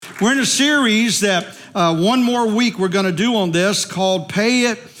We're in a series that one more week we're going to do on this called Pay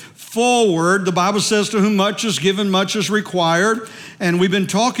It Forward. The Bible says to whom much is given, much is required. And we've been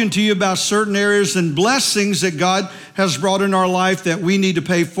talking to you about certain areas and blessings that God has brought in our life that we need to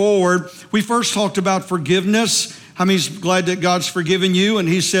pay forward. We first talked about forgiveness. How many's glad that God's forgiven you? And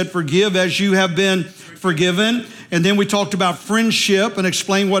he said, forgive as you have been forgiven. And then we talked about friendship and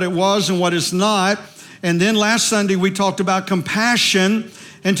explained what it was and what it's not. And then last Sunday we talked about compassion.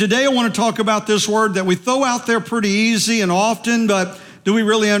 And today I want to talk about this word that we throw out there pretty easy and often, but do we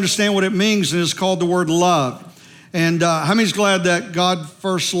really understand what it means? And it's called the word love. And how many's glad that God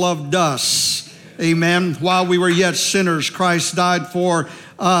first loved us? Amen. While we were yet sinners, Christ died for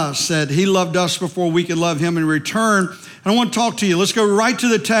us. That he loved us before we could love him in return. And I want to talk to you. Let's go right to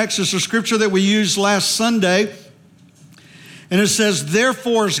the text. It's a scripture that we used last Sunday. And it says,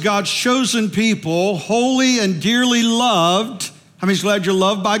 therefore, as God's chosen people, holy and dearly loved. How many's glad you're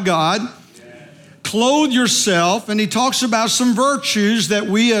loved by God? Clothe yourself, and he talks about some virtues that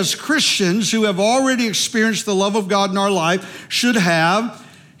we as Christians who have already experienced the love of God in our life should have.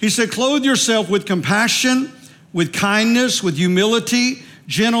 He said, clothe yourself with compassion, with kindness, with humility,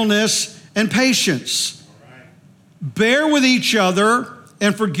 gentleness, and patience. Bear with each other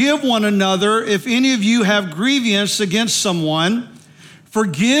and forgive one another if any of you have grievance against someone.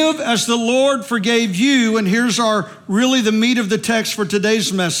 Forgive as the Lord forgave you. And here's really the meat of the text for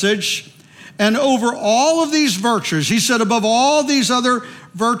today's message. And over all of these virtues, he said, above all these other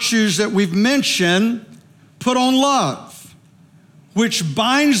virtues that we've mentioned, put on love, which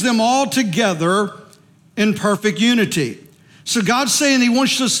binds them all together in perfect unity. So God's saying he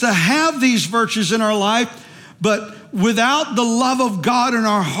wants us to have these virtues in our life, but without the love of God in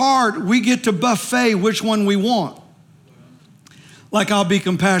our heart, we get to buffet which one we want. Like I'll be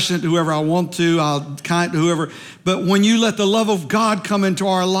compassionate to whoever I want to, I'll kind to whoever. But when you let the love of God come into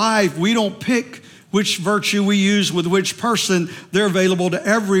our life, we don't pick which virtue we use with which person. They're available to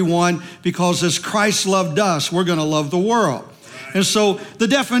everyone because as Christ loved us, we're going to love the world. And so the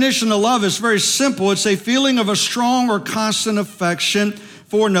definition of love is very simple. It's a feeling of a strong or constant affection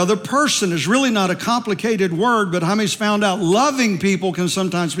for another person. It's really not a complicated word, but how many's found out loving people can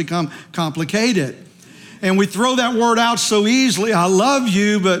sometimes become complicated? And we throw that word out so easily, I love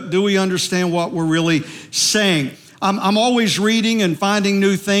you, but do we understand what we're really saying? I'm always reading and finding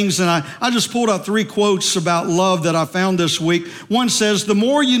new things, and I just pulled out 3 quotes about love that I found this week. One says, the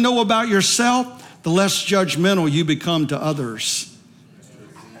more you know about yourself, the less judgmental you become to others.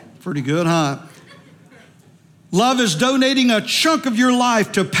 Pretty good, huh? Love is donating a chunk of your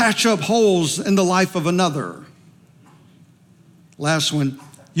life to patch up holes in the life of another. Last one.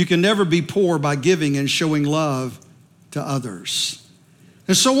 You can never be poor by giving and showing love to others.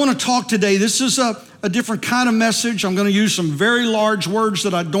 And so I want to talk today. This is a different kind of message. I'm going to use some very large words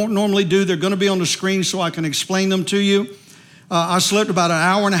that I don't normally do. They're going to be on the screen so I can explain them to you. I slept about an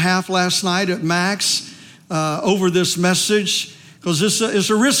hour and a half last night at max over this message because this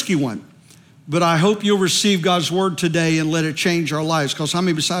is a risky one. But I hope you'll receive God's word today and let it change our lives, because how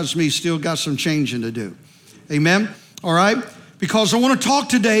many besides me still got some changing to do? Amen? All right? Because I want to talk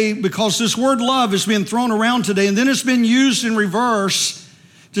today, because this word love is being thrown around today, and then it's been used in reverse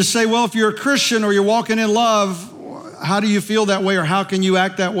to say, well, if you're a Christian or you're walking in love, how do you feel that way, or how can you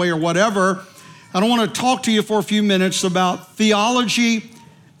act that way, or whatever? I want to talk to you for a few minutes about theology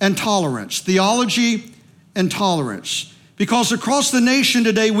and tolerance. Theology and tolerance. Because across the nation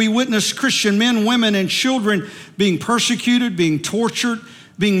today, we witness Christian men, women, and children being persecuted, being tortured,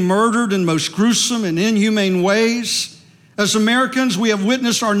 being murdered in most gruesome and inhumane ways. As Americans, we have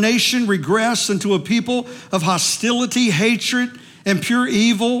witnessed our nation regress into a people of hostility, hatred, and pure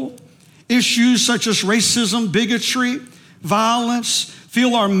evil. Issues such as racism, bigotry, violence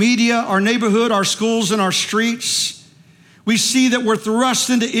fill our media, our neighborhood, our schools, and our streets. We see that we're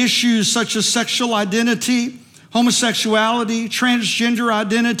thrust into issues such as sexual identity, homosexuality, transgender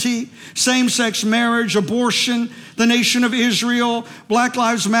identity, same-sex marriage, abortion, the nation of Israel, Black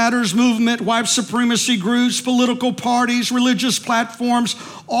Lives Matters movement, white supremacy groups, political parties, religious platforms,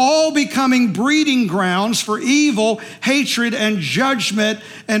 all becoming breeding grounds for evil, hatred, and judgment,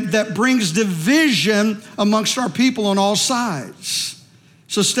 and that brings division amongst our people on all sides.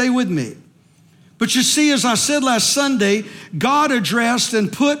 So stay with me. But you see, as I said last Sunday, God addressed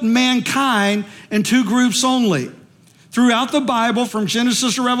and put mankind in 2 groups only. Throughout the Bible, from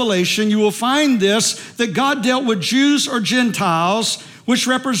Genesis to Revelation, you will find this, that God dealt with Jews or Gentiles,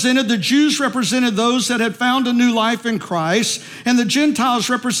 the Jews represented those that had found a new life in Christ, and the Gentiles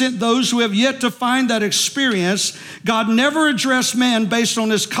represent those who have yet to find that experience. God never addressed man based on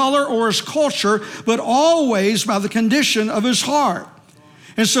his color or his culture, but always by the condition of his heart.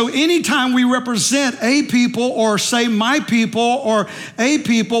 And so anytime we represent a people or say my people or a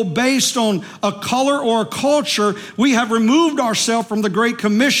people based on a color or a culture, we have removed ourselves from the Great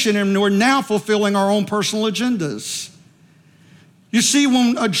Commission and we're now fulfilling our own personal agendas. You see,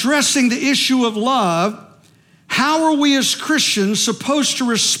 when addressing the issue of love, how are we as Christians supposed to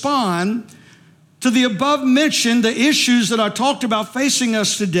respond to the above mentioned, the issues that I talked about facing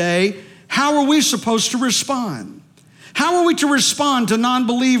us today? How are we supposed to respond? How are we to respond to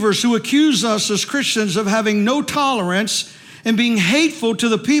non-believers who accuse us as Christians of having no tolerance and being hateful to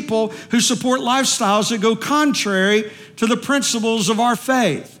the people who support lifestyles that go contrary to the principles of our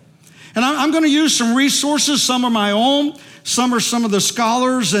faith? And I'm going to use some resources. Some are my own. Some are some of the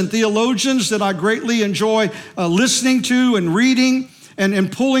scholars and theologians that I greatly enjoy listening to and reading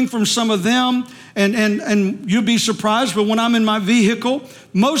and pulling from some of them. And you'll be surprised, but when I'm in my vehicle,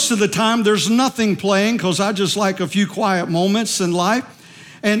 most of the time there's nothing playing because I just like a few quiet moments in life.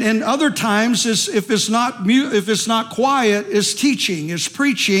 And other times, if it's not quiet, it's teaching, it's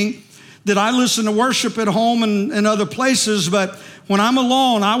preaching, that I listen to worship at home and other places. But when I'm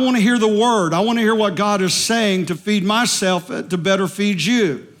alone, I want to hear the word. I want to hear what God is saying to feed myself, to better feed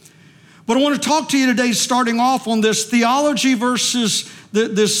you. But I want to talk to you today, starting off on this theology versus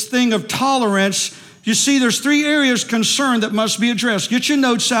this thing of tolerance. You see, there's three areas of concern that must be addressed. Get your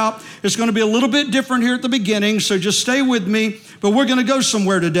notes out. It's going to be a little bit different here at the beginning, so just stay with me. But we're going to go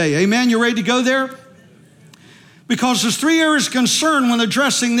somewhere today. Amen? You ready to go there? Because there's three areas of concern when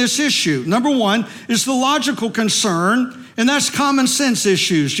addressing this issue. Number one is the logical concern, and that's common sense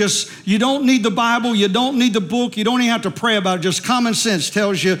issues. Just, you don't need the Bible, you don't need the book, you don't even have to pray about it. Just common sense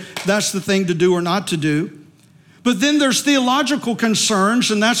tells you that's the thing to do or not to do. But then there's theological concerns,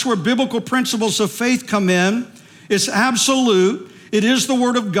 and that's where biblical principles of faith come in. It's absolute, it is the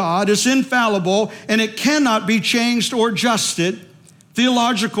Word of God, it's infallible, and it cannot be changed or adjusted.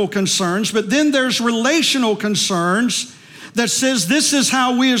 Theological concerns. But then there's relational concerns that says this is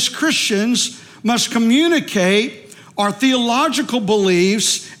how we as Christians must communicate our theological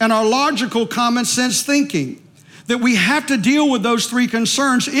beliefs and our logical common sense thinking. That we have to deal with those three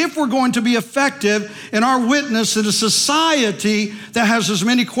concerns if we're going to be effective in our witness in a society that has as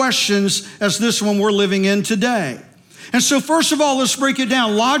many questions as this one we're living in today. And so first of all, let's break it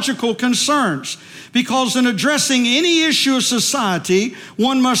down. Logical concerns. Because in addressing any issue of society,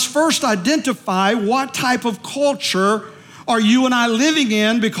 one must first identify what type of culture are you and I living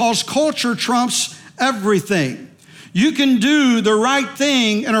in, because culture trumps everything. You can do the right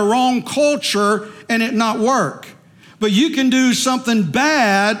thing in a wrong culture and it not work. But you can do something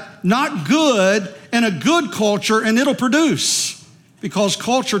bad, not good, in a good culture and it'll produce. Because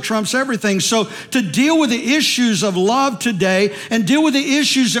culture trumps everything. So to deal with the issues of love today and deal with the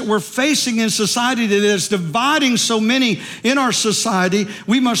issues that we're facing in society that is dividing so many in our society,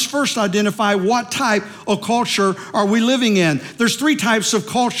 we must first identify what type of culture are we living in. There's three types of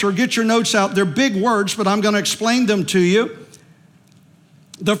culture. Get your notes out. They're big words, but I'm going to explain them to you.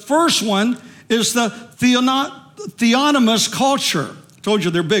 The first one is the theonomous culture. I told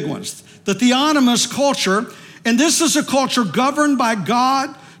you they're big ones. The theonomous culture. And this is a culture governed by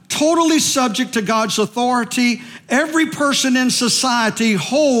God, totally subject to God's authority. Every person in society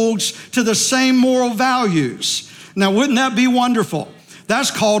holds to the same moral values. Now, wouldn't that be wonderful?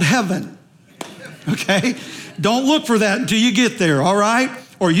 That's called heaven, okay? Don't look for that until you get there, all right?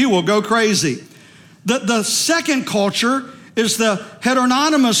 Or you will go crazy. The second culture is the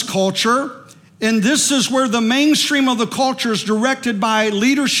heteronomous culture. And this is where the mainstream of the culture is directed by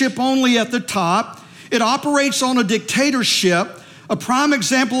leadership only at the top. It operates on a dictatorship. A prime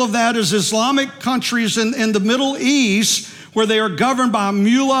example of that is Islamic countries in the Middle East, where they are governed by a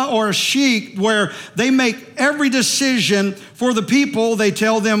mullah or a sheikh, where they make every decision for the people. They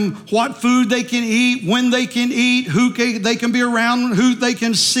tell them what food they can eat, when they can eat, who they can be around, who they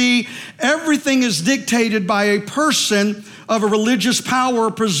can see. Everything is dictated by a person of a religious power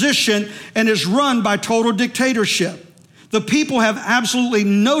or position and is run by total dictatorship. The people have absolutely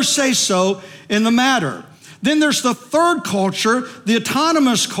no say-so in the matter. Then there's the third culture, the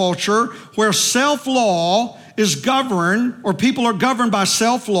autonomous culture, where self-law is governed, or people are governed by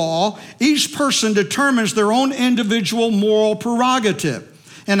self-law. Each person determines their own individual moral prerogative.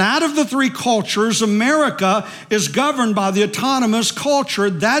 And out of the three cultures, America is governed by the autonomous culture.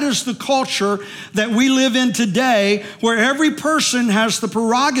 That is the culture that we live in today, where every person has the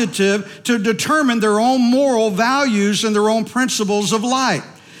prerogative to determine their own moral values and their own principles of life.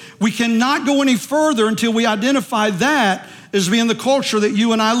 We cannot go any further until we identify that is being the culture that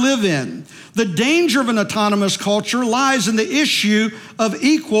you and I live in. The danger of an autonomous culture lies in the issue of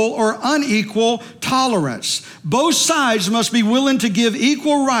equal or unequal tolerance. Both sides must be willing to give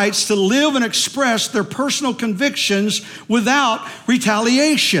equal rights to live and express their personal convictions without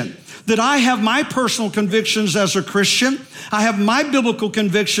retaliation. That I have my personal convictions as a Christian. I have my biblical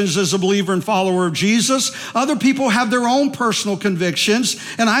convictions as a believer and follower of Jesus. Other people have their own personal convictions,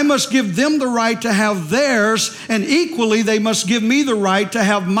 and I must give them the right to have theirs, and equally they must give me the right to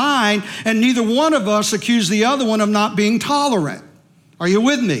have mine, and neither one of us accuse the other one of not being tolerant. Are you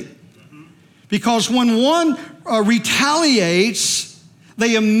with me? Because when one retaliates,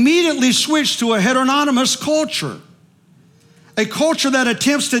 they immediately switch to a heteronomous culture. A culture that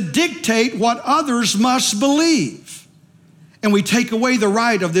attempts to dictate what others must believe. And we take away the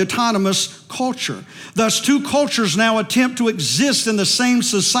right of the autonomous culture. Thus, two cultures now attempt to exist in the same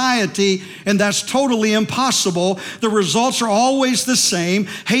society, and that's totally impossible. The results are always the same: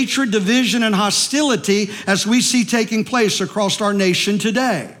 hatred, division, and hostility, as we see taking place across our nation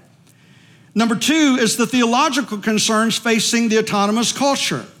today. Number two is the theological concerns facing the autonomous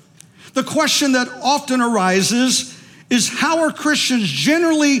culture. The question that often arises is, how are Christians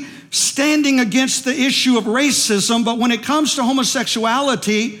generally standing against the issue of racism, but when it comes to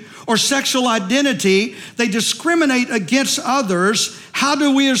homosexuality or sexual identity, they discriminate against others? How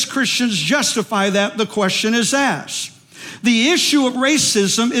do we as Christians justify that? The question is asked. The issue of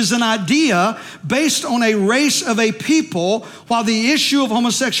racism is an idea based on a race of a people, while the issue of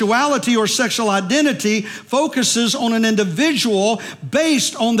homosexuality or sexual identity focuses on an individual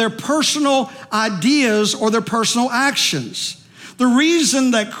based on their personal ideas or their personal actions. The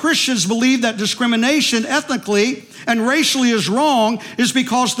reason that Christians believe that discrimination ethnically and racially is wrong is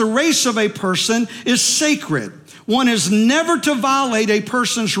because the race of a person is sacred. One is never to violate a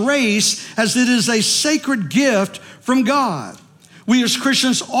person's race, as it is a sacred gift from God. We as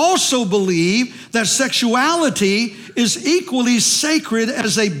Christians also believe that sexuality is equally sacred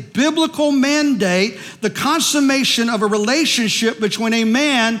as a biblical mandate, the consummation of a relationship between a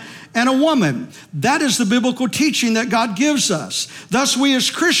man and a woman. That is the biblical teaching that God gives us. Thus, we as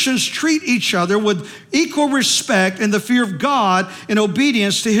Christians treat each other with equal respect and the fear of God in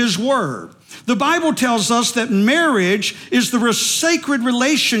obedience to His word. The Bible tells us that marriage is the sacred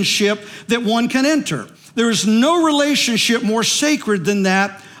relationship that one can enter. There is no relationship more sacred than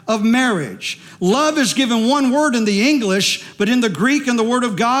that of marriage. Love is given one word in the English, but in the Greek and the Word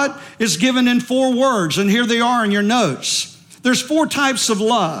of God is given in 4 words, and here they are in your notes. There's 4 types of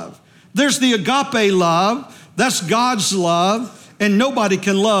love. There's the agape love, that's God's love, and nobody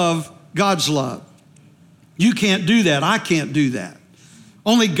can love God's love. You can't do that, I can't do that.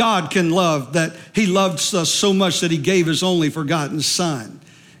 Only God can love, that He loved us so much that He gave His only begotten Son.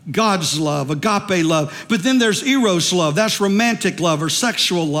 God's love, agape love. But then there's eros love, that's romantic love or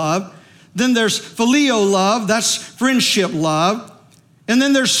sexual love. Then there's phileo love, that's friendship love. And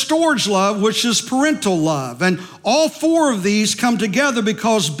then there's storge love, which is parental love. And all 4 of these come together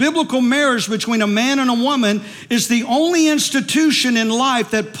because biblical marriage between a man and a woman is the only institution in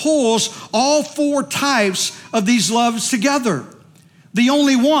life that pulls all 4 types of these loves together. The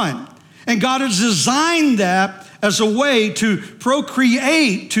only one. And God has designed that as a way to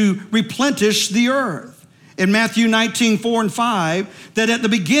procreate, to replenish the earth. In Matthew 19:4-5, that at the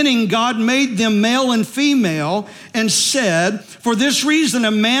beginning God made them male and female and said, "For this reason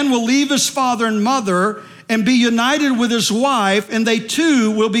a man will leave his father and mother and be united with his wife, and they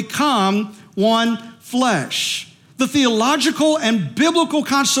two will become one flesh." The theological and biblical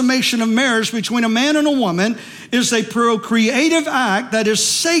consummation of marriage between a man and a woman is a procreative act that is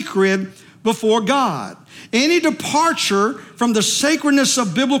sacred before God. Any departure from the sacredness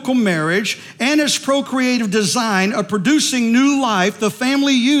of biblical marriage and its procreative design of producing new life, the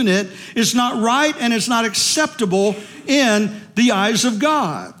family unit, is not right and it's not acceptable in the eyes of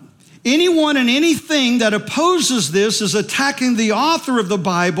God. Anyone and anything that opposes this is attacking the author of the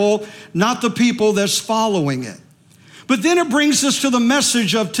Bible, not the people that's following it. But then it brings us to the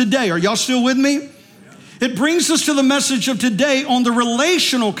message of today. Are y'all still with me? It brings us to the message of today on the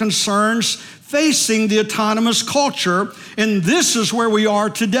relational concerns facing the autonomous culture, and this is where we are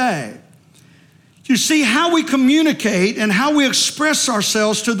today. You see, how we communicate and how we express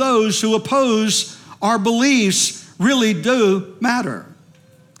ourselves to those who oppose our beliefs really do matter.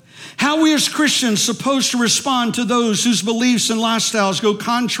 How we as Christians supposed to respond to those whose beliefs and lifestyles go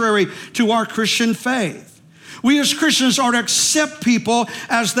contrary to our Christian faith. We as Christians are to accept people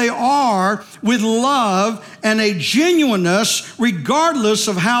as they are with love and a genuineness, regardless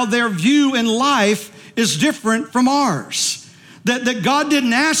of how their view in life is different from ours. That God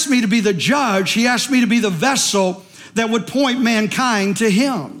didn't ask me to be the judge, He asked me to be the vessel that would point mankind to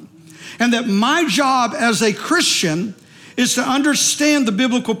him. And that my job as a Christian is to understand the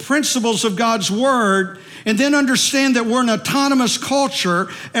biblical principles of God's word and then understand that we're an autonomous culture.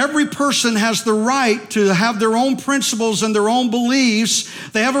 Every person has the right to have their own principles and their own beliefs.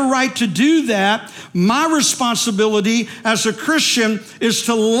 They have a right to do that. My responsibility as a Christian is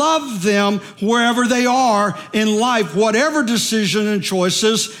to love them wherever they are in life, whatever decision and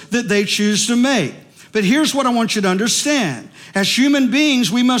choices that they choose to make. But here's what I want you to understand. As human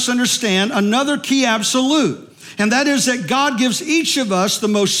beings, we must understand another key absolute. And that is that God gives each of us the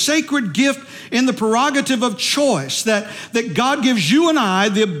most sacred gift in the prerogative of choice, that God gives you and I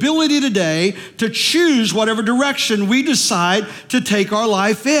the ability today to choose whatever direction we decide to take our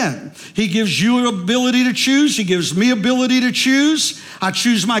life in. He gives you an ability to choose. He gives me ability to choose. I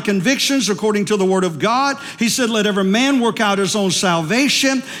choose my convictions according to the word of God. He said, let every man work out his own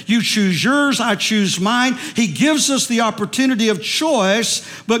salvation. You choose yours, I choose mine. He gives us the opportunity of choice,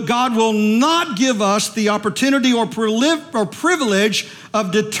 but God will not give us the opportunity or privilege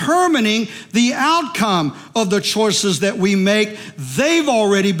of determining the outcome of the choices that we make. They've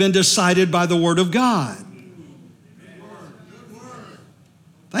already been decided by the word of God.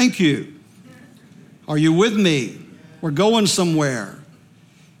 Thank you. Are you with me? We're going somewhere.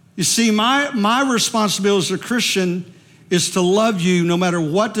 You see, my responsibility as a Christian is to love you no matter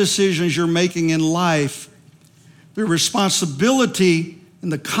what decisions you're making in life. The responsibility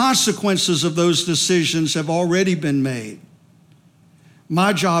and the consequences of those decisions have already been made.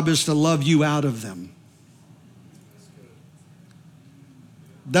 My job is to love you out of them.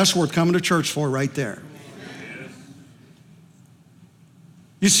 That's worth coming to church for right there.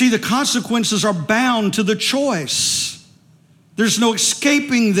 You see, the consequences are bound to the choice. There's no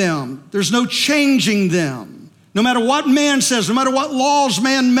escaping them. There's no changing them. No matter what man says, no matter what laws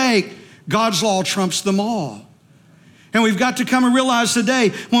man make, God's law trumps them all. And we've got to come and realize today,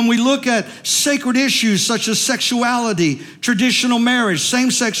 when we look at sacred issues such as sexuality, traditional marriage,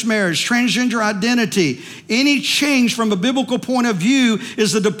 same-sex marriage, transgender identity, any change from a biblical point of view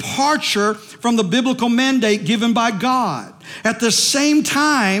is a departure from the biblical mandate given by God. At the same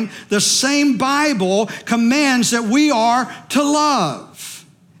time, the same Bible commands that we are to love,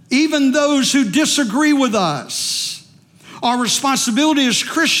 even those who disagree with us. Our responsibility as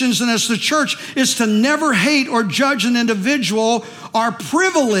Christians and as the church is to never hate or judge an individual. Our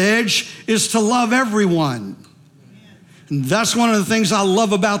privilege is to love everyone. And that's one of the things I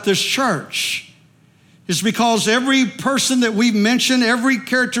love about this church, is because every person that we've mentioned, every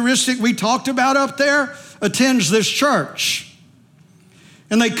characteristic we talked about up there attends this church.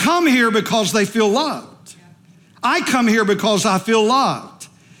 And they come here because they feel loved. I come here because I feel loved.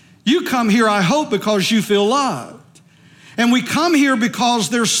 You come here, I hope, because you feel loved. And we come here because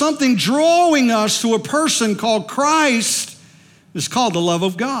there's something drawing us to a person called Christ. It's called the love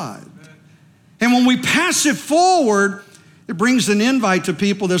of God. And when we pass it forward, it brings an invite to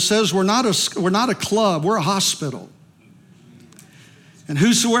people that says we're not a club, we're a hospital. And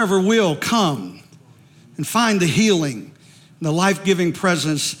whosoever will come and find the healing and the life-giving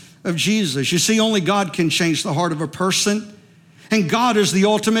presence of Jesus. You see, only God can change the heart of a person. And God is the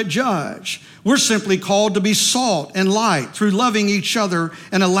ultimate judge. We're simply called to be salt and light through loving each other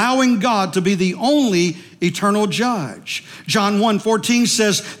and allowing God to be the only eternal judge. John 1:14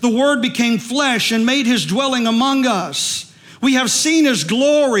 says, the Word became flesh and made his dwelling among us. We have seen his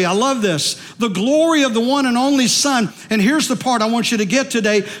glory. I love this. The glory of the one and only Son. And here's the part I want you to get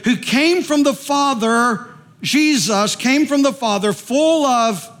today. Who came from the Father, Jesus came from the Father, full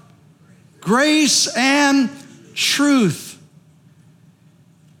of grace and truth.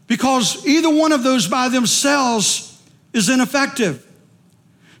 Because either one of those by themselves is ineffective.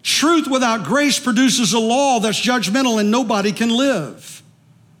 Truth without grace produces a law that's judgmental and nobody can live.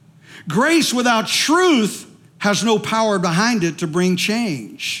 Grace without truth has no power behind it to bring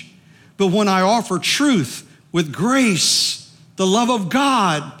change. But when I offer truth with grace, the love of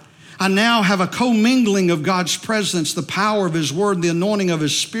God, I now have a commingling of God's presence, the power of his word, the anointing of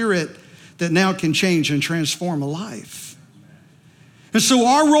his Spirit that now can change and transform a life. And so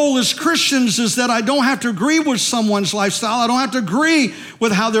our role as Christians is that I don't have to agree with someone's lifestyle. I don't have to agree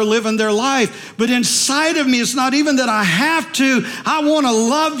with how they're living their life. But inside of me, it's not even that I have to. I want to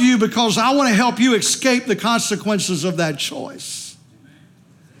love you because I want to help you escape the consequences of that choice.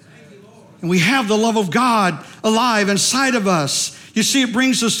 And we have the love of God alive inside of us. You see, it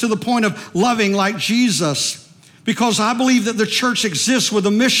brings us to the point of loving like Jesus, because I believe that the church exists with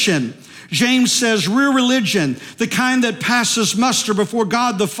a mission. James says, real religion, the kind that passes muster before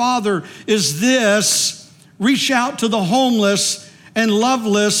God the Father, is this: reach out to the homeless and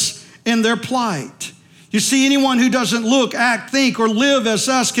loveless in their plight. You see, anyone who doesn't look, act, think, or live as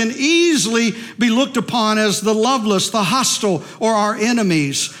us can easily be looked upon as the loveless, the hostile, or our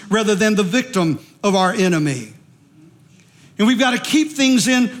enemies, rather than the victim of our enemy. And we've got to keep things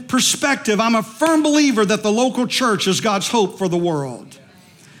in perspective. I'm a firm believer that the local church is God's hope for the world.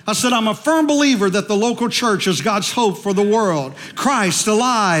 I said, I'm a firm believer that the local church is God's hope for the world. Christ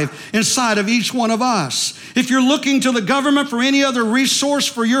alive inside of each one of us. If you're looking to the government for any other resource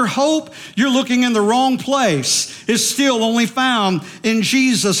for your hope, you're looking in the wrong place. It's still only found in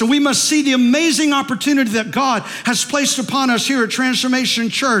Jesus. And we must see the amazing opportunity that God has placed upon us here at Transformation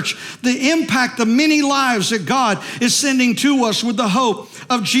Church, the impact of many lives that God is sending to us with the hope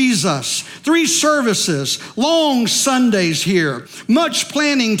of Jesus. 3 services, long Sundays here, much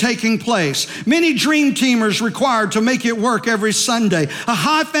planning taking place, many dream teamers required to make it work every Sunday, a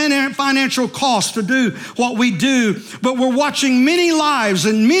high financial cost to do what we do, but we're watching many lives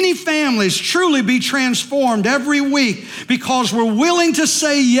and many families truly be transformed every week because we're willing to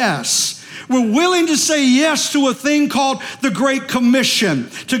say yes. We're willing to say yes to a thing called the Great Commission,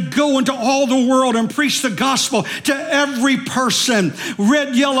 to go into all the world and preach the gospel to every person,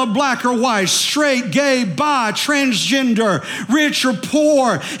 red, yellow, black, or white, straight, gay, bi, transgender, rich or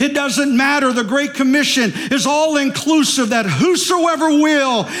poor. It doesn't matter. The Great Commission is all inclusive, that whosoever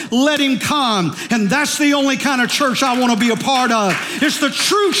will, let him come. And that's the only kind of church I want to be a part of. It's the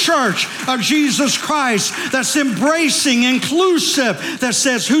true church of Jesus Christ that's embracing, inclusive, that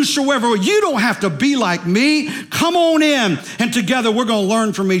says whosoever, you don't have to be like me. Come on in. And together we're going to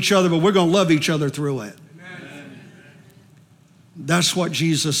learn from each other, but we're going to love each other through it. Amen. That's what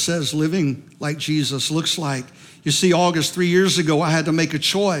Jesus says living like Jesus looks like. You see, August 3 years ago, I had to make a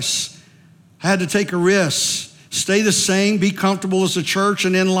choice. I had to take a risk. Stay the same, be comfortable as a church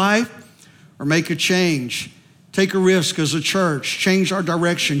and in life, or make a change. Take a risk as a church, change our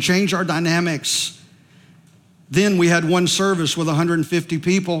direction, change our dynamics. Then we had one service with 150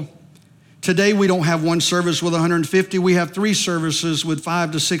 people. Today, we don't have one service with 150. We have 3 services with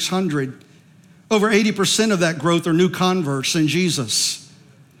 500 to 600. Over 80% of that growth are new converts in Jesus.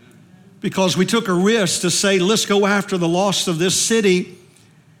 Because we took a risk to say, let's go after the lost of this city.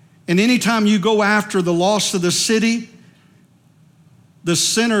 And anytime you go after the lost of the city, the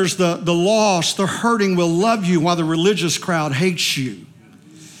sinners, the lost, the hurting will love you while the religious crowd hates you.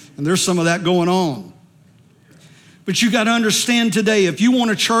 And there's some of that going on. But you got to understand today, if you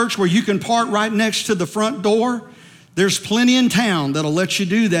want a church where you can park right next to the front door, there's plenty in town that'll let you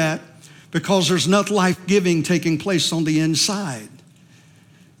do that because there's enough life-giving taking place on the inside.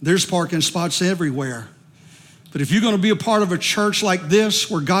 There's parking spots everywhere. But if you're going to be a part of a church like this,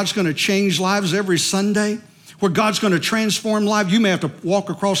 where God's going to change lives every Sunday, where God's going to transform lives, you may have to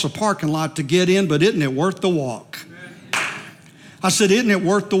walk across a parking lot to get in, but isn't it worth the walk? I said, isn't it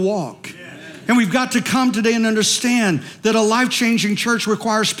worth the walk? And we've got to come today and understand that a life-changing church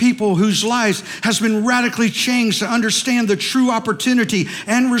requires people whose lives has been radically changed to understand the true opportunity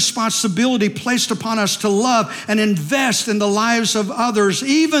and responsibility placed upon us to love and invest in the lives of others,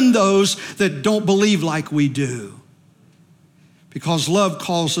 even those that don't believe like we do. Because love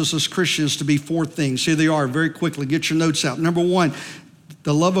calls us as Christians to be 4 things. Here they are, very quickly. Get your notes out. Number 1,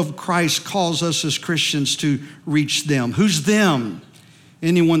 the love of Christ calls us as Christians to reach them. Who's them?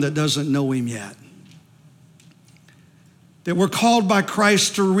 Anyone that doesn't know him yet. That we're called by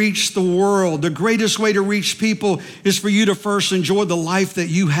Christ to reach the world. The greatest way to reach people is for you to first enjoy the life that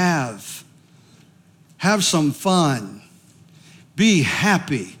you have. Have some fun. Be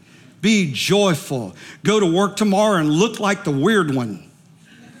happy. Be joyful. Go to work tomorrow and look like the weird one.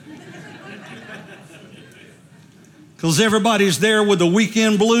 Because everybody's there with the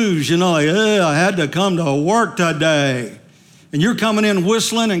weekend blues, you know, like, I had to come to work today. And you're coming in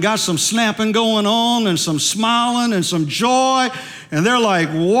whistling and got some snapping going on and some smiling and some joy. And they're like,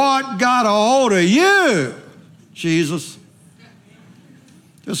 what got a hold of you? Jesus.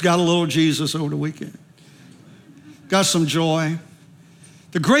 Just got a little Jesus over the weekend. Got some joy.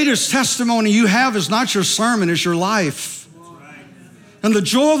 The greatest testimony you have is not your sermon, it's your life. And the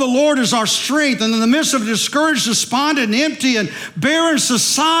joy of the Lord is our strength. And in the midst of a discouraged, despondent, and empty, and barren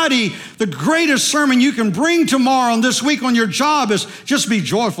society, the greatest sermon you can bring tomorrow and this week on your job is just be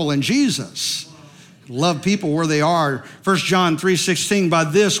joyful in Jesus. Love people where they are. 1 John 3:16, by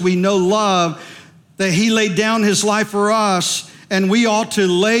this we know love, that he laid down his life for us, and we ought to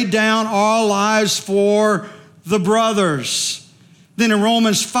lay down our lives for the brothers. Then in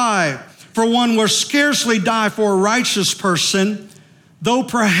Romans 5, for one will scarcely die for a righteous person, though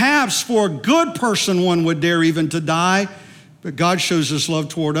perhaps for a good person one would dare even to die. But God shows his love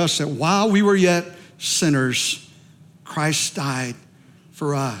toward us that while we were yet sinners, Christ died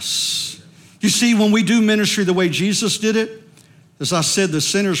for us. You see, when we do ministry the way Jesus did it, as I said, the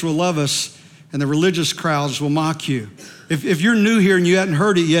sinners will love us and the religious crowds will mock you. If you're new here and you hadn't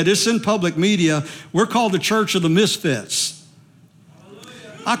heard it yet, it's in public media. We're called the Church of the Misfits.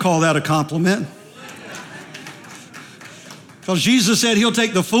 I call that a compliment. Because Jesus said he'll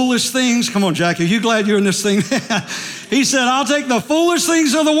take the foolish things. Come on, Jackie, are you glad you're in this thing? He said, I'll take the foolish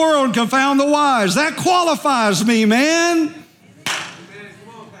things of the world and confound the wise. That qualifies me, man.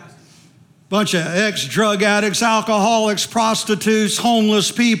 Bunch of ex-drug addicts, alcoholics, prostitutes,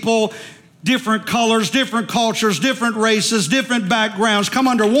 homeless people, different colors, different cultures, different races, different backgrounds, come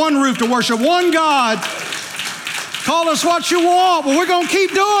under one roof to worship one God. Call us what you want, but we're going to keep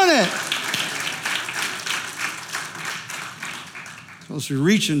doing it. Because we're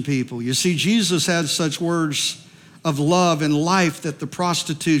reaching people. You see, Jesus had such words of love and life that the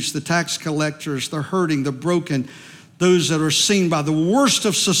prostitutes, the tax collectors, the hurting, the broken, those that are seen by the worst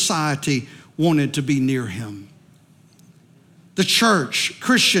of society wanted to be near him. The church,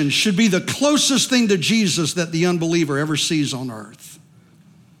 Christians, should be the closest thing to Jesus that the unbeliever ever sees on earth.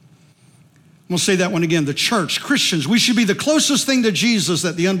 I'm going to say that one again. The church, Christians, we should be the closest thing to Jesus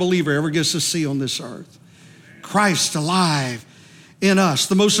that the unbeliever ever gets to see on this earth. Christ alive in us.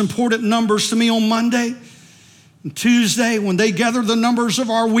 The most important numbers to me on Monday and Tuesday, when they gather the numbers of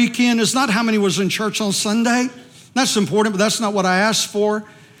our weekend, is not how many was in church on Sunday. That's important, but that's not what I asked for.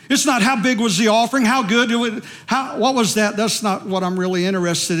 It's not how big was the offering, how good, what was that? That's not what I'm really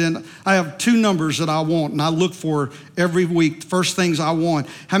interested in. I have two numbers that I want, and I look for every week. First things I want,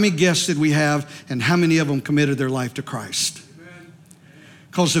 how many guests did we have, and how many of them committed their life to Christ?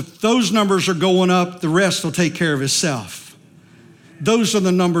 Because if those numbers are going up, the rest will take care of itself. Those are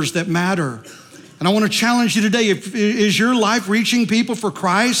the numbers that matter. And I want to challenge you today, is your life reaching people for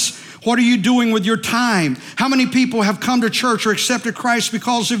Christ? What are you doing with your time? How many people have come to church or accepted Christ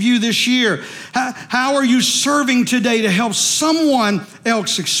because of you this year? How are you serving today to help someone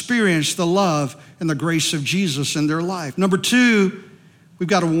else experience the love and the grace of Jesus in their life? Number two, we've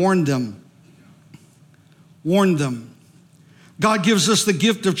got to warn them. Warn them. God gives us the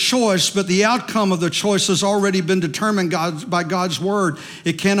gift of choice, but the outcome of the choice has already been determined by God's word.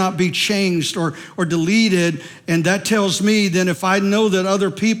 It cannot be changed or deleted. And that tells me then if I know that other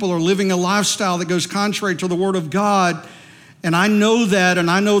people are living a lifestyle that goes contrary to the word of God, and I know that, and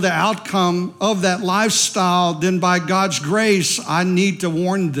I know the outcome of that lifestyle, then by God's grace, I need to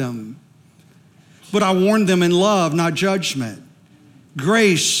warn them. But I warn them in love, not judgment.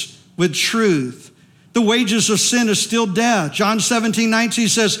 Grace with truth. The wages of sin is still death. John 17:19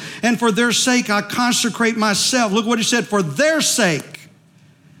 says, and for their sake I consecrate myself. Look what he said, for their sake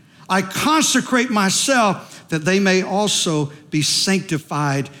I consecrate myself that they may also be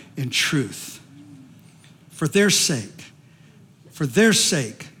sanctified in truth. For their sake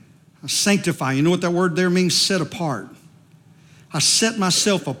I sanctify. You know what that word there means? Set apart. I set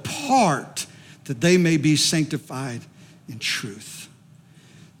myself apart that they may be sanctified in truth.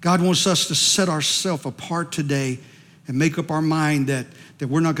 God wants us to set ourselves apart today and make up our mind that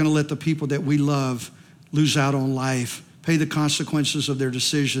we're not going to let the people that we love lose out on life, pay the consequences of their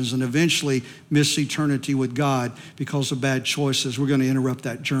decisions, and eventually miss eternity with God because of bad choices. We're going to interrupt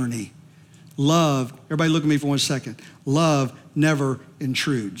that journey. Love, everybody look at me for 1 second. Love never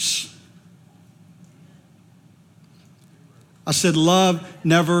intrudes. I said love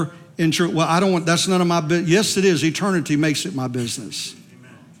never intrudes. Well, I don't want, that's none of my business. Yes, it is. Eternity makes it my business.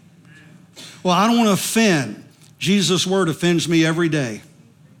 Well, I don't want to offend. Jesus' word offends me every day.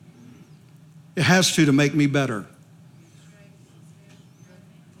 It has to make me better.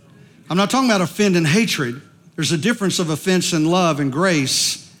 I'm not talking about offend and hatred. There's a difference of offense and love and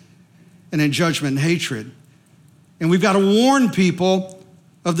grace and in judgment and hatred. And we've got to warn people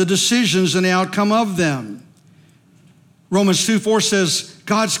of the decisions and the outcome of them. Romans 2:4 says,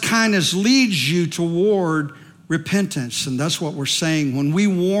 God's kindness leads you toward repentance, and that's what we're saying. When we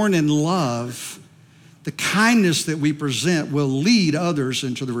warn in love, the kindness that we present will lead others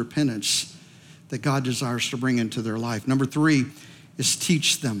into the repentance that God desires to bring into their life. Number 3 is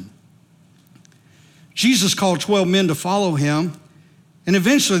teach them. Jesus called 12 men to follow him, and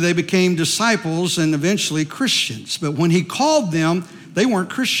eventually they became disciples and eventually Christians. But when he called them, they weren't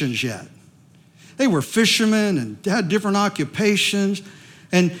Christians yet. They were fishermen and had different occupations.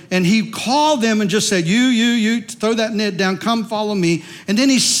 And he called them and just said, you, throw that net down, come follow me. And then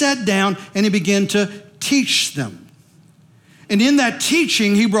he sat down and he began to teach them. And in that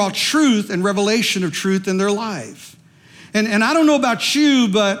teaching, he brought truth and revelation of truth in their life. And I don't know about you,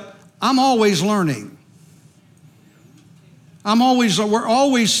 but I'm always learning. We're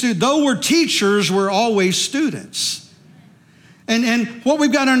always, though we're teachers, we're always students. And what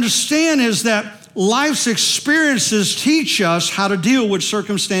we've got to understand is that life's experiences teach us how to deal with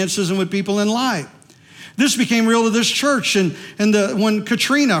circumstances and with people in life. This became real to this church when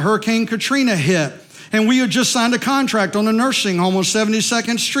Hurricane Katrina hit. And we had just signed a contract on a nursing home on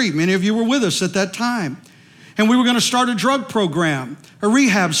 72nd Street. Many of you were with us at that time. And we were going to start a drug program, a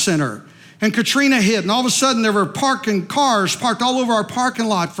rehab center. And Katrina hit, and all of a sudden there were cars parked all over our parking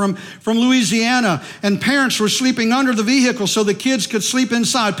lot from Louisiana, and parents were sleeping under the vehicle so the kids could sleep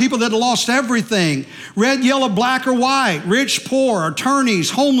inside. People that had lost everything, red, yellow, black, or white, rich, poor,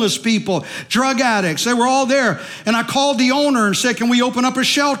 attorneys, homeless people, drug addicts, they were all there. And I called the owner and said, can we open up a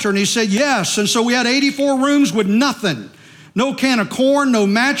shelter? And he said, yes. And so we had 84 rooms with nothing. No can of corn, no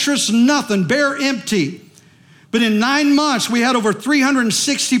mattress, nothing, bare empty. But in 9 months, we had over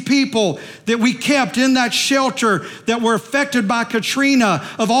 360 people that we kept in that shelter that were affected by Katrina,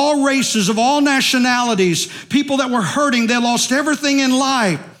 of all races, of all nationalities, people that were hurting. They lost everything in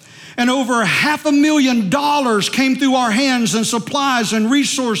life. And over $500,000 came through our hands in supplies and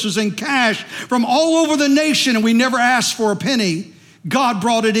resources and cash from all over the nation, and we never asked for a penny. God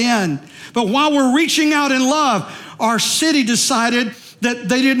brought it in. But while we're reaching out in love, our city decided that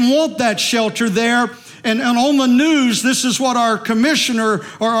they didn't want that shelter there. And on the news, this is what our commissioner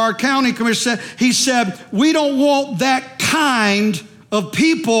or our county commissioner said. He said, we don't want that kind of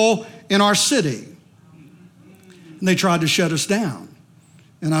people in our city. And they tried to shut us down.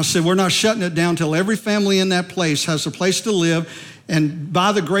 And I said, we're not shutting it down till every family in that place has a place to live. And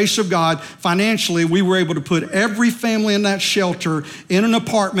by the grace of God, financially, we were able to put every family in that shelter in an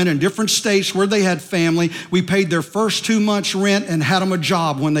apartment in different states where they had family. We paid their first 2 months' rent and had them a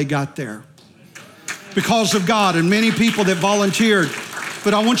job when they got there, because of God and many people that volunteered.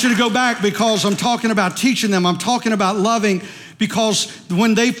 But I want you to go back, because I'm talking about teaching them. I'm talking about loving, because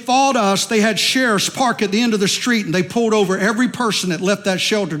when they fought us, they had sheriffs park at the end of the street, and they pulled over every person that left that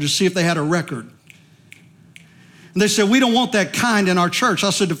shelter to see if they had a record. And they said, we don't want that kind in our church. I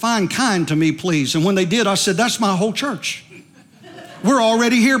said, define kind to me, please. And when they did, I said, that's my whole church. We're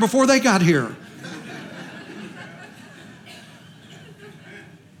already here before they got here.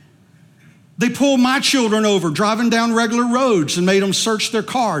 They pulled my children over driving down regular roads and made them search their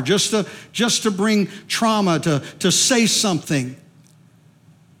car just to bring trauma, to say something.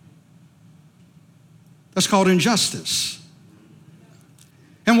 That's called injustice.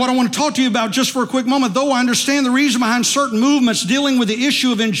 And what I want to talk to you about just for a quick moment, though I understand the reason behind certain movements dealing with the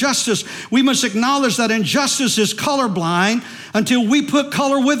issue of injustice, we must acknowledge that injustice is colorblind until we put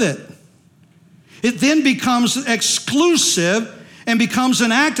color with it. It then becomes exclusive and becomes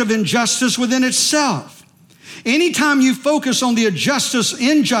an act of injustice within itself. Anytime you focus on the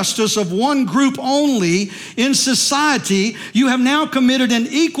injustice of one group only in society, you have now committed an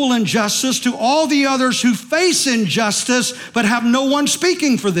equal injustice to all the others who face injustice but have no one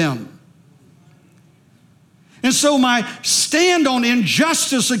speaking for them. And so my stand on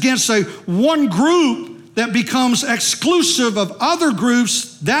injustice against one group that becomes exclusive of other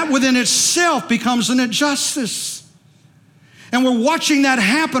groups, that within itself becomes an injustice. And we're watching that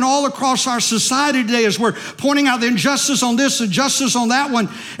happen all across our society today as we're pointing out the injustice on this, injustice on that one.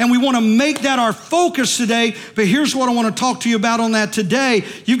 And we want to make that our focus today. But here's what I want to talk to you about on that today.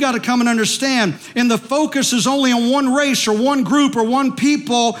 You've got to come and understand. And the focus is only on one race or one group or one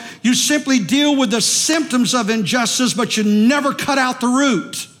people. You simply deal with the symptoms of injustice, but you never cut out the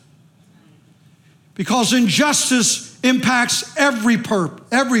root. Because injustice impacts every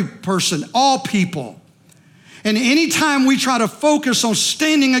person, all people. And anytime we try to focus on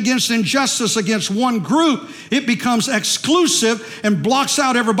standing against injustice against one group, it becomes exclusive and blocks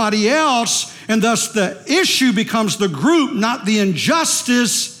out everybody else. And thus the issue becomes the group, not the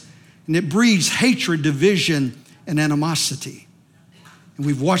injustice. And it breeds hatred, division, and animosity. And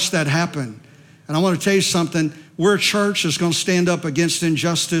we've watched that happen. And I want to tell you something. We're a church that's going to stand up against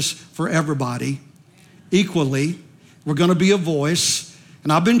injustice for everybody equally. We're going to be a voice.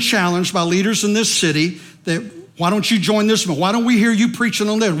 And I've been challenged by leaders in this city that, why don't you join this one? Why don't we hear you preaching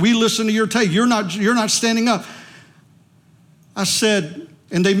on that? We listen to your tape. You're not standing up. I said,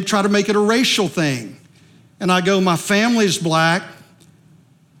 and they try to make it a racial thing. And I go, my family's black,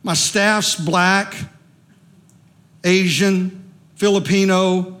 my staff's black, Asian,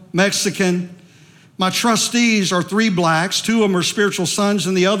 Filipino, Mexican. My trustees are 3 blacks. 2 of them are spiritual sons,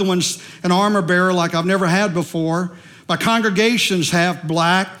 and the other one's an armor bearer like I've never had before. My congregation's half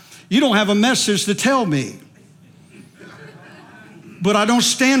black. You don't have a message to tell me. But I don't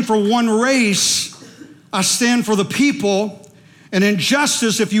stand for one race. I stand for the people. And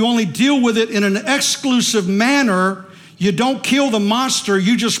injustice, if you only deal with it in an exclusive manner, you don't kill the monster.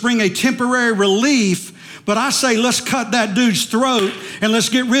 You just bring a temporary relief. But I say, let's cut that dude's throat and let's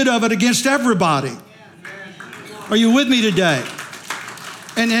get rid of it against everybody. Are you with me today?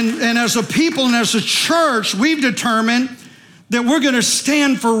 And as a people and as a church, we've determined that we're going to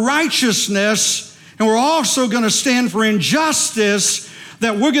stand for righteousness, and we're also going to stand for injustice,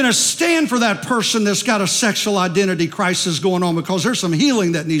 that we're going to stand for that person that's got a sexual identity crisis going on, because there's some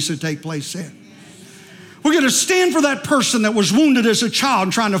healing that needs to take place there. We're going to stand for that person that was wounded as a child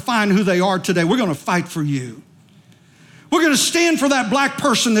and trying to find who they are today. We're going to fight for you. We're going to stand for that black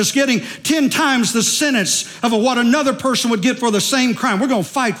person that's getting 10 times the sentence of what another person would get for the same crime. We're going to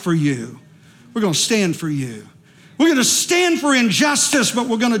fight for you. We're going to stand for you. We're going to stand for injustice, but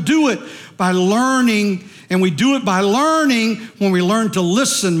we're going to do it by learning, and we do it by learning when we learn to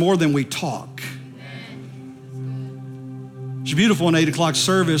listen more than we talk. It's beautiful in 8 o'clock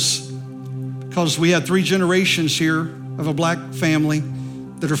service because we had 3 generations here of a black family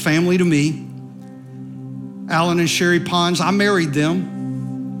that are family to me. Alan and Sherry Pons, I married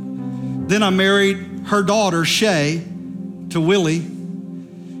them. Then I married her daughter, Shay, to Willie.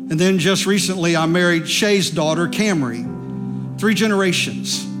 And then just recently, I married Shay's daughter, Camry. 3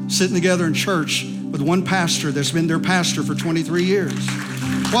 generations sitting together in church with one pastor that's been their pastor for 23 years.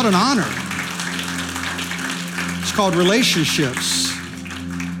 What an honor. It's called relationships.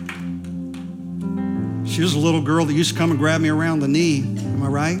 She was a little girl that used to come and grab me around the knee. Am I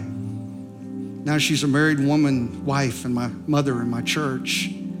right? Now she's a married woman, wife, and my mother in my church.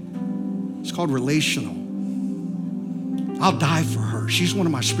 It's called relational. I'll die for her. She's one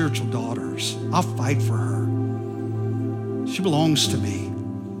of my spiritual daughters. I'll fight for her. She belongs to me.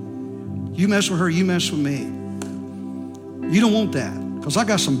 You mess with her, you mess with me. You don't want that, because I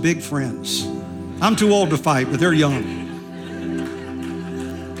got some big friends. I'm too old to fight, but they're young.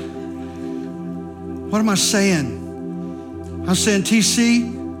 What am I saying? I'm saying,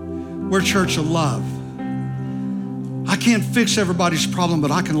 TC, we're a church of love. I can't fix everybody's problem,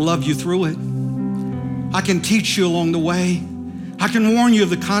 but I can love you through it. I can teach you along the way. I can warn you of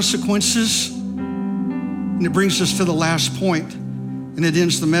the consequences. And it brings us to the last point, and it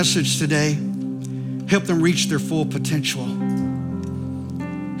ends the message today. Help them reach their full potential.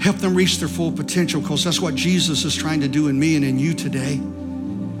 Help them reach their full potential, because that's what Jesus is trying to do in me and in you today.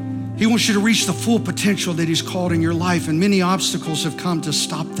 He wants you to reach the full potential that He's called in your life, and many obstacles have come to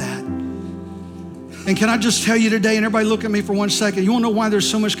stop that. And can I just tell you today, and everybody look at me for 1 second, you wanna know why there's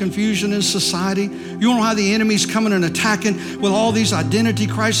so much confusion in society? You wanna know how the enemy's coming and attacking with all these identity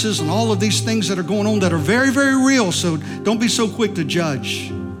crises and all of these things that are going on that are very, very real, so don't be so quick to judge.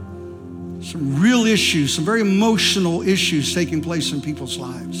 Some real issues, some very emotional issues taking place in people's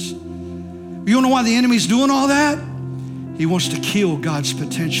lives. You wanna know why the enemy's doing all that? He wants to kill God's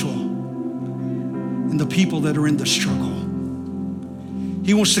potential in the people that are in the struggle.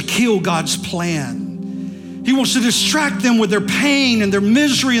 He wants to kill God's plan. He wants to distract them with their pain and their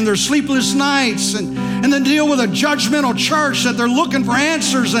misery and their sleepless nights, and then deal with a judgmental church that they're looking for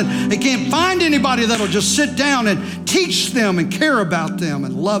answers and they can't find anybody that'll just sit down and teach them and care about them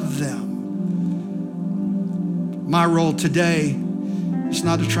and love them. My role today is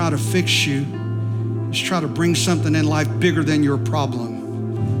not to try to fix you. It's try to bring something in life bigger than your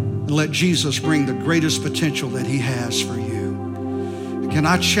problem and let Jesus bring the greatest potential that He has for you. Can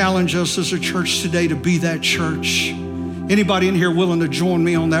I challenge us as a church today to be that church? Anybody in here willing to join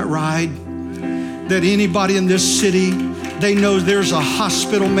me on that ride? That anybody in this city, they know there's a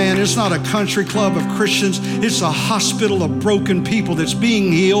hospital, man. It's not a country club of Christians. It's a hospital of broken people that's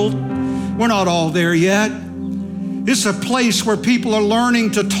being healed. We're not all there yet. It's a place where people are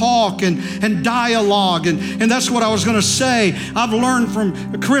learning to talk and dialogue. And that's what I was going to say. I've learned from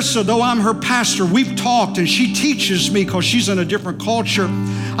Carissa, though I'm her pastor, we've talked and she teaches me because she's in a different culture.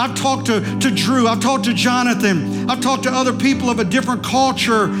 I've talked to Drew. I've talked to Jonathan. I've talked to other people of a different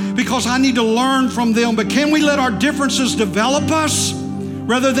culture because I need to learn from them. But can we let our differences develop us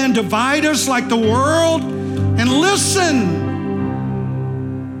rather than divide us like the world? And listen.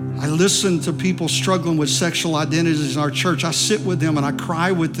 I listen to people struggling with sexual identities in our church. I sit with them and I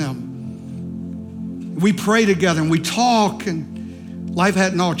cry with them. We pray together and we talk, and life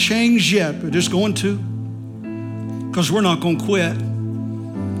hadn't all changed yet, but it's going to, because we're not going to quit.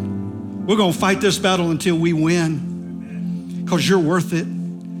 We're going to fight this battle until we win, because you're worth it.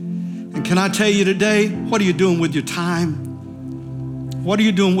 And can I tell you today, what are you doing with your time? What are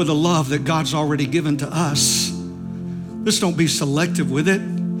you doing with the love that God's already given to us? Let's don't be selective with it.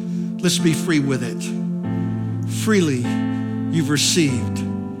 Let's be free with it. Freely you've received.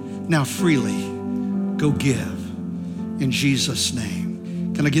 Now freely go give in Jesus'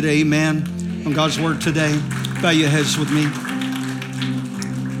 name. Can I get an amen on God's word today? Bow your heads with me.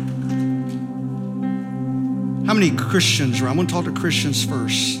 How many Christians, I want to talk to Christians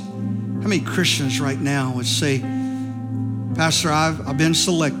first. How many Christians right now would say, Pastor, I've been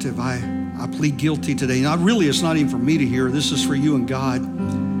selective. I plead guilty today. Now, really, it's not even for me to hear. This is for you and God.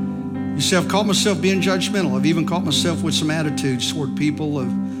 You say, I've caught myself being judgmental. I've even caught myself with some attitudes toward people of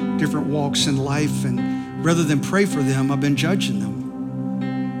different walks in life. And rather than pray for them, I've been judging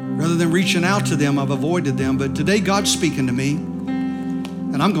them. Rather than reaching out to them, I've avoided them. But today, God's speaking to me,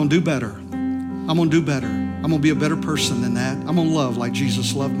 and I'm going to do better. I'm going to do better. I'm going to be a better person than that. I'm going to love like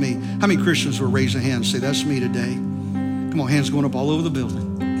Jesus loved me. How many Christians will raise a hand and say, that's me today? Come on, hands going up all over the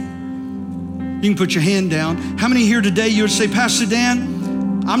building. You can put your hand down. How many here today you would say, Pastor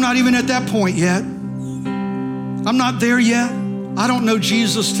Dan, I'm not even at that point yet. I'm not there yet. I don't know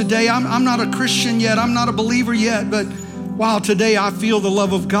Jesus today. I'm not a Christian yet. I'm not a believer yet. But wow, today I feel the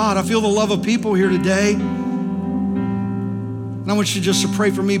love of God. I feel the love of people here today. And I want you just to pray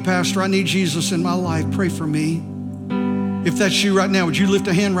for me, Pastor. I need Jesus in my life. Pray for me. If that's you right now, would you lift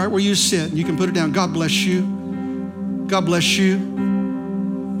a hand right where you sit? And you can put it down. God bless you. God bless you.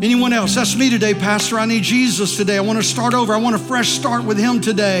 Anyone else? That's me today, Pastor. I need Jesus today. I want to start over. I want a fresh start with him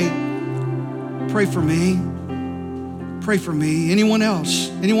today. Pray for me. Pray for me. Anyone else?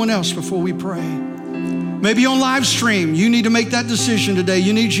 Anyone else before we pray? Maybe on live stream, you need to make that decision today.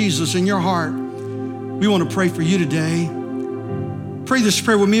 You need Jesus in your heart. We want to pray for you today. Pray this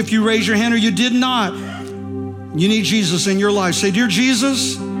prayer with me if you raise your hand or you did not. You need Jesus in your life. Say, dear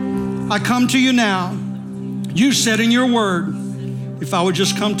Jesus, I come to you now. You said in your word, if I would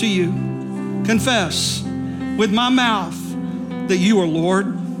just come to you, confess with my mouth that you are Lord,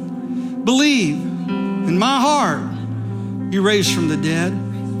 believe in my heart you raised from the dead,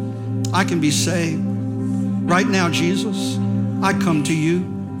 I can be saved. Right now, Jesus, I come to you.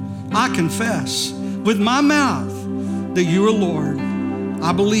 I confess with my mouth that you are Lord.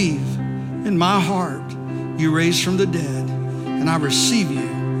 I believe in my heart you raised from the dead, and I receive you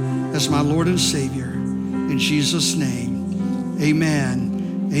as my Lord and Savior. In Jesus' name,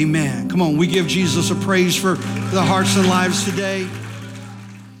 amen, amen. Come on, we give Jesus a praise for the hearts and lives today.